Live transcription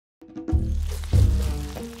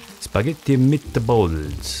Spaghetti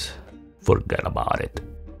meatballs. Forget about it.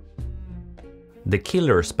 The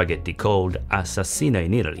killer spaghetti called assassina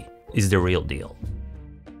in Italy is the real deal.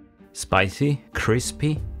 Spicy,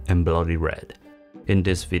 crispy, and bloody red. In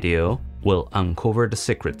this video, we'll uncover the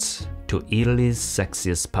secrets to Italy's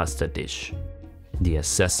sexiest pasta dish, the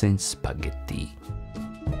assassin spaghetti.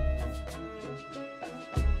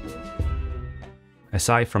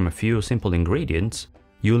 Aside from a few simple ingredients,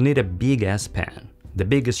 you'll need a big-ass pan, the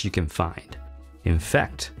biggest you can find. In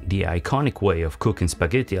fact, the iconic way of cooking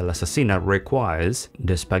spaghetti all'assassina requires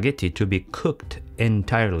the spaghetti to be cooked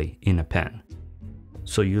entirely in a pan.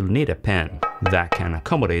 So you'll need a pan that can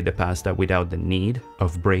accommodate the pasta without the need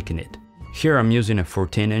of breaking it. Here I'm using a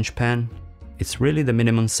 14-inch pan. It's really the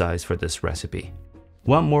minimum size for this recipe.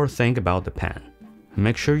 One more thing about the pan.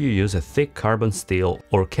 Make sure you use a thick carbon steel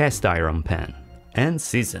or cast iron pan. And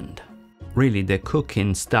seasoned. Really, the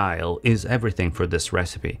cooking style is everything for this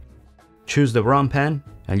recipe. Choose the wrong pan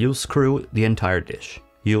and you'll screw the entire dish.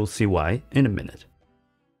 You'll see why in a minute.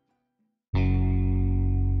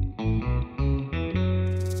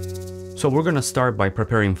 So we're gonna start by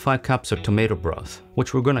preparing 5 cups of tomato broth,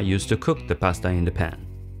 which we're gonna use to cook the pasta in the pan.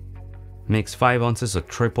 Mix 5 ounces of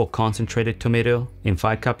triple concentrated tomato in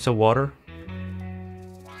 5 cups of water.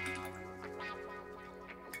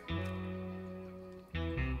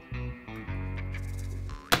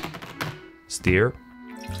 Stir.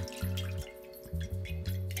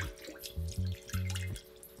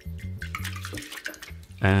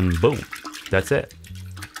 And boom, that's it.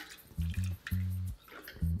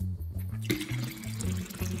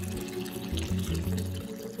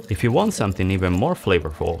 If you want something even more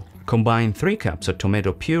flavorful, combine 3 cups of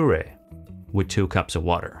tomato puree with 2 cups of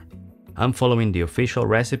water. I'm following the official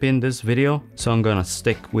recipe in this video, so I'm gonna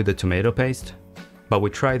stick with the tomato paste. But we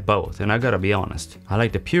tried both, and I gotta be honest, I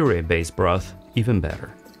like the puree-based broth even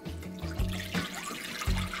better.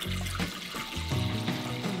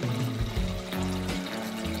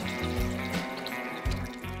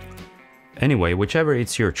 Anyway, whichever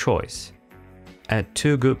is your choice, add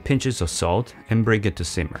 2 good pinches of salt and bring it to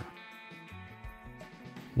simmer.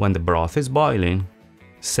 When the broth is boiling,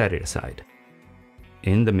 set it aside.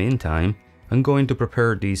 In the meantime, I'm going to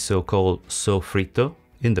prepare the so-called sofritto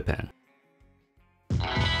in the pan.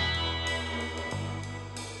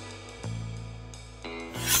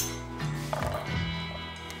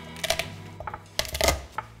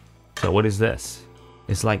 So what is this?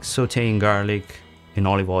 It's like sauteing garlic in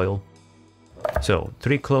olive oil. So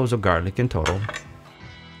 3 cloves of garlic in total,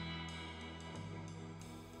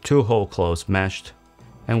 2 whole cloves mashed,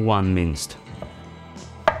 and 1 minced.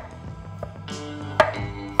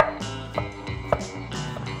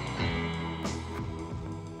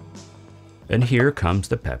 And here comes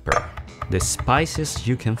the pepper, the spiciest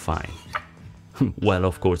you can find. Well,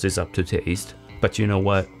 of course it's up to taste, but you know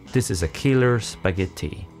what? This is a killer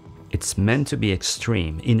spaghetti. It's meant to be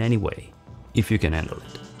extreme in any way, if you can handle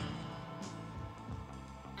it.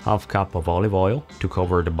 Half cup of olive oil to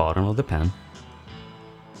cover the bottom of the pan.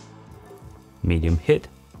 Medium heat,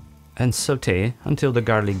 and saute until the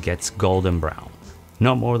garlic gets golden brown.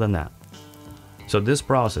 No more than that. So this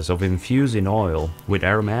process of infusing oil with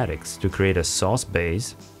aromatics to create a sauce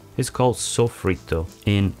base is called sofritto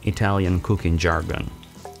in Italian cooking jargon.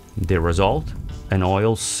 The result? An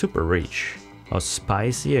oil super rich of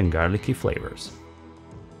spicy and garlicky flavors.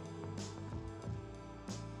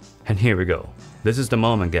 And here we go. This is the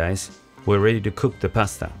moment, guys. We're ready to cook the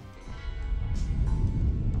pasta.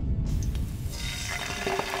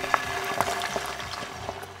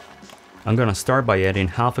 I'm gonna start by adding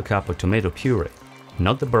half a cup of tomato puree,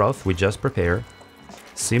 not the broth we just prepared,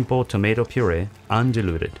 simple tomato puree,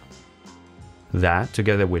 undiluted. That,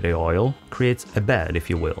 together with the oil, creates a bed, if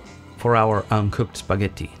you will, for our uncooked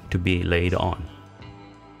spaghetti to be laid on.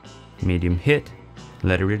 Medium heat,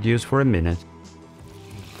 let it reduce for a minute,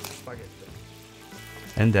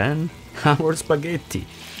 and then our spaghetti.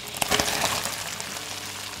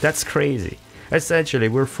 That's crazy. Essentially,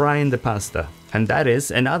 we're frying the pasta, and that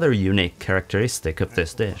is another unique characteristic of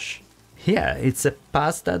this dish. Yeah, it's a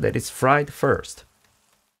pasta that is fried first.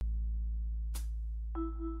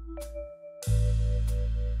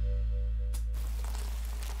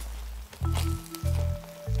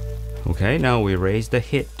 Okay, now we raise the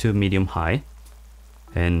heat to medium-high,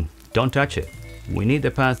 and don't touch it. We need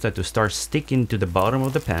the pasta to start sticking to the bottom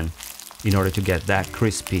of the pan in order to get that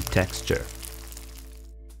crispy texture.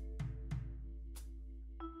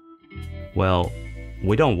 Well,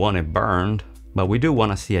 we don't want it burned, but we do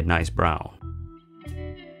want to see a nice brown.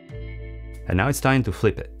 And now it's time to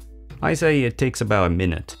flip it. I say it takes about a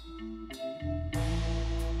minute.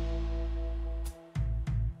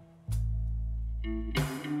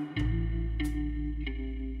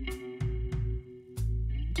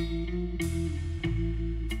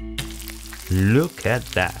 Look at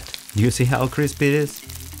that. Do you see how crispy it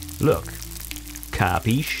is? Look.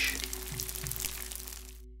 Capiche?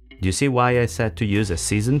 Do you see why I said to use a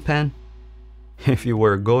seasoned pan? If you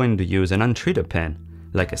were going to use an untreated pan,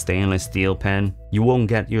 like a stainless steel pan, you won't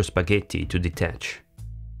get your spaghetti to detach.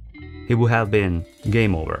 It would have been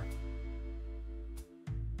game over.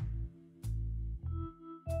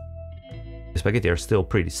 The spaghetti are still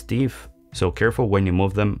pretty stiff, so careful when you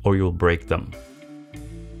move them or you'll break them.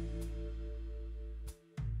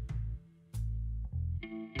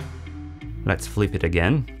 Let's flip it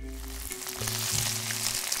again.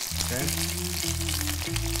 Okay.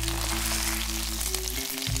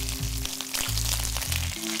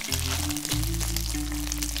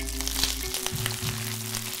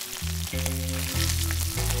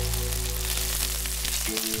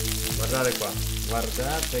 Guardate qua,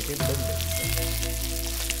 guardate che bellezza.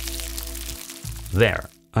 There,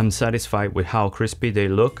 I'm satisfied with how crispy they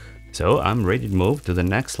look, so I'm ready to move to the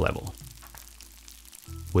next level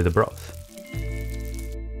with the broth.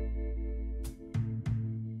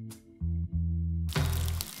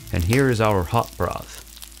 And here is our hot broth.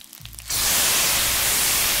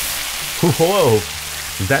 Whoa,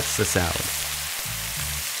 that's the sound.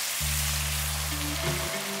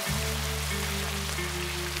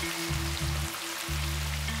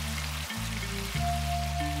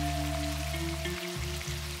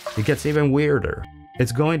 It gets even weirder.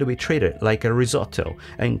 It's going to be treated like a risotto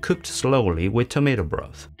and cooked slowly with tomato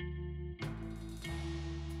broth.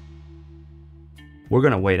 We're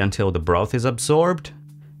gonna wait until the broth is absorbed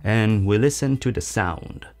and we listen to the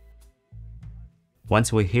sound.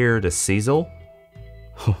 Once we hear the sizzle,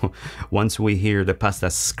 once we hear the pasta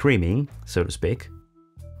screaming, so to speak,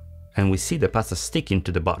 and we see the pasta sticking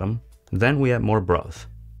to the bottom, then we add more broth.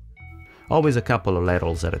 Always a couple of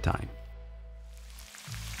ladles at a time.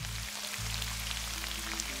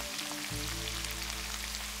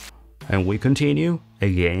 And we continue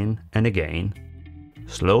again and again,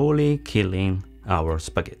 slowly killing our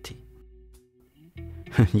spaghetti.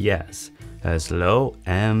 Yes, a slow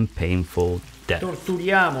and painful death.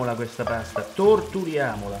 Torturiamola questa pasta,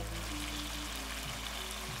 torturiamola.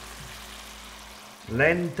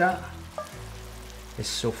 Lenta e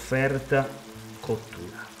sofferta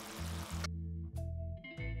cottura.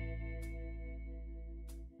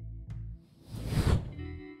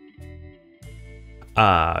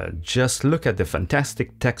 Just look at the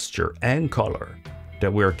fantastic texture and color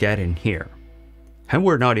that we're getting here. And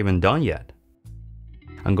we're not even done yet.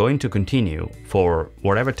 I'm going to continue for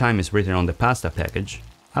whatever time is written on the pasta package.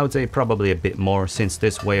 I would say probably a bit more since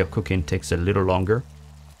this way of cooking takes a little longer.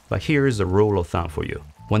 But here is a rule of thumb for you.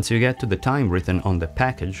 Once you get to the time written on the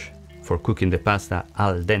package for cooking the pasta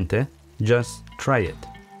al dente, just try it.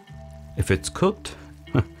 If it's cooked,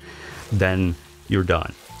 then you're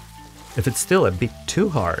done. If it's still a bit too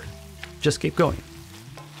hard, just keep going.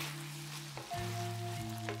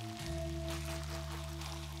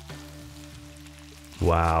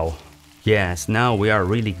 Wow. Yes, now we are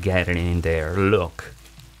really getting in there, look.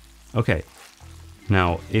 Okay,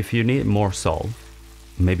 now if you need more salt,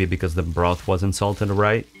 maybe because the broth wasn't salted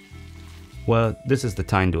right, well, this is the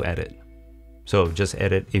time to add it. So just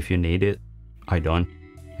add it if you need it. I don't,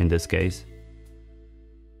 in this case.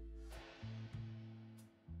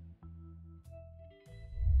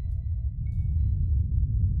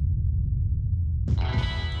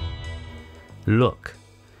 Look,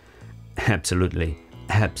 absolutely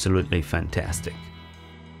fantastic.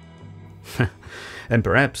 And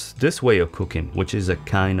perhaps this way of cooking, which is a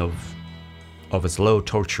kind of a slow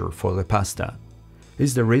torture for the pasta,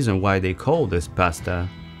 is the reason why they call this pasta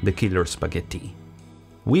the killer spaghetti.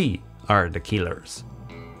 We are the killers,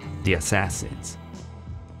 the assassins.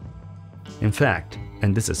 In fact,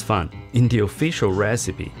 and this is fun, in the official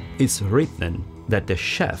recipe, it's written that the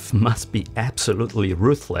chef must be absolutely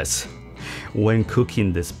ruthless when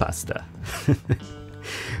cooking this pasta.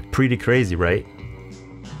 Pretty crazy, right?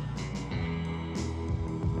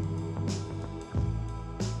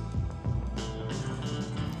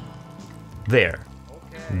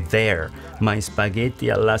 There, my spaghetti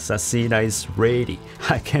all'assassina is ready.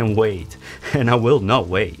 I can't wait, and I will not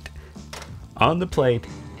wait. On the plate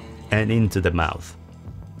and into the mouth.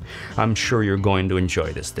 I'm sure you're going to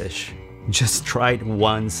enjoy this dish. Just try it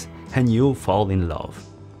once and you'll fall in love.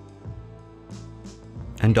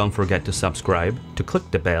 And don't forget to subscribe, to click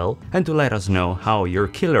the bell, and to let us know how your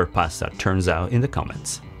killer pasta turns out in the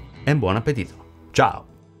comments. And buon appetito! Ciao!